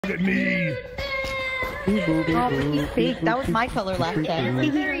Look at me. Oh, big. That was my color last time.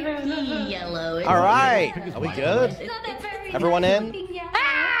 Yellow. All right. Are we good? Everyone in?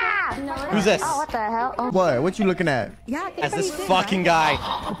 Ah! Who's this? Oh, what the hell? Oh. What you looking at? Yeah, That's this fucking guy.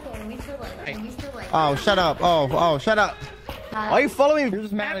 Oh, shut up. Oh, shut up. Why are you following me? You're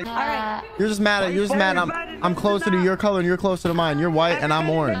just mad at You're just mad. I'm closer to your color and you're closer to mine. You're white and I'm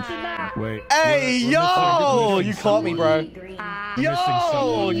orange. Wait. Hey, yo! You caught me, bro.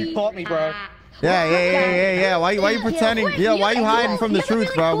 Yo! You caught me, bro. Yeah. Why you pretending? Yeah, why you hiding from the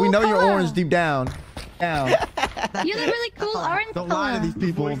truth, bro? We know you're orange deep down. You have a really cool orange Don't lie to these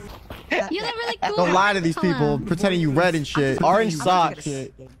people. You have a really cool Don't lie to these people pretending you red and shit. Orange sucks.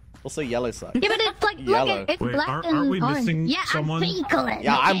 Also yellow sucks. Yeah, but it's like, Yellow. look, it's Wait, black aren't and we orange. missing Yeah, someone? I'm pretty color.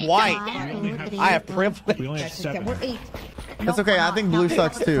 Yeah, I'm white. I have We privilege. only have 7. We're 8. That's okay. I think blue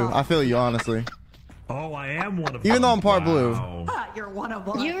sucks too. I feel you, honestly. Oh, I am one of them. Even though I'm part blue. Wow. You're one of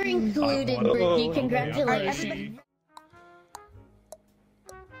us. You're included, Bricky. Congratulations.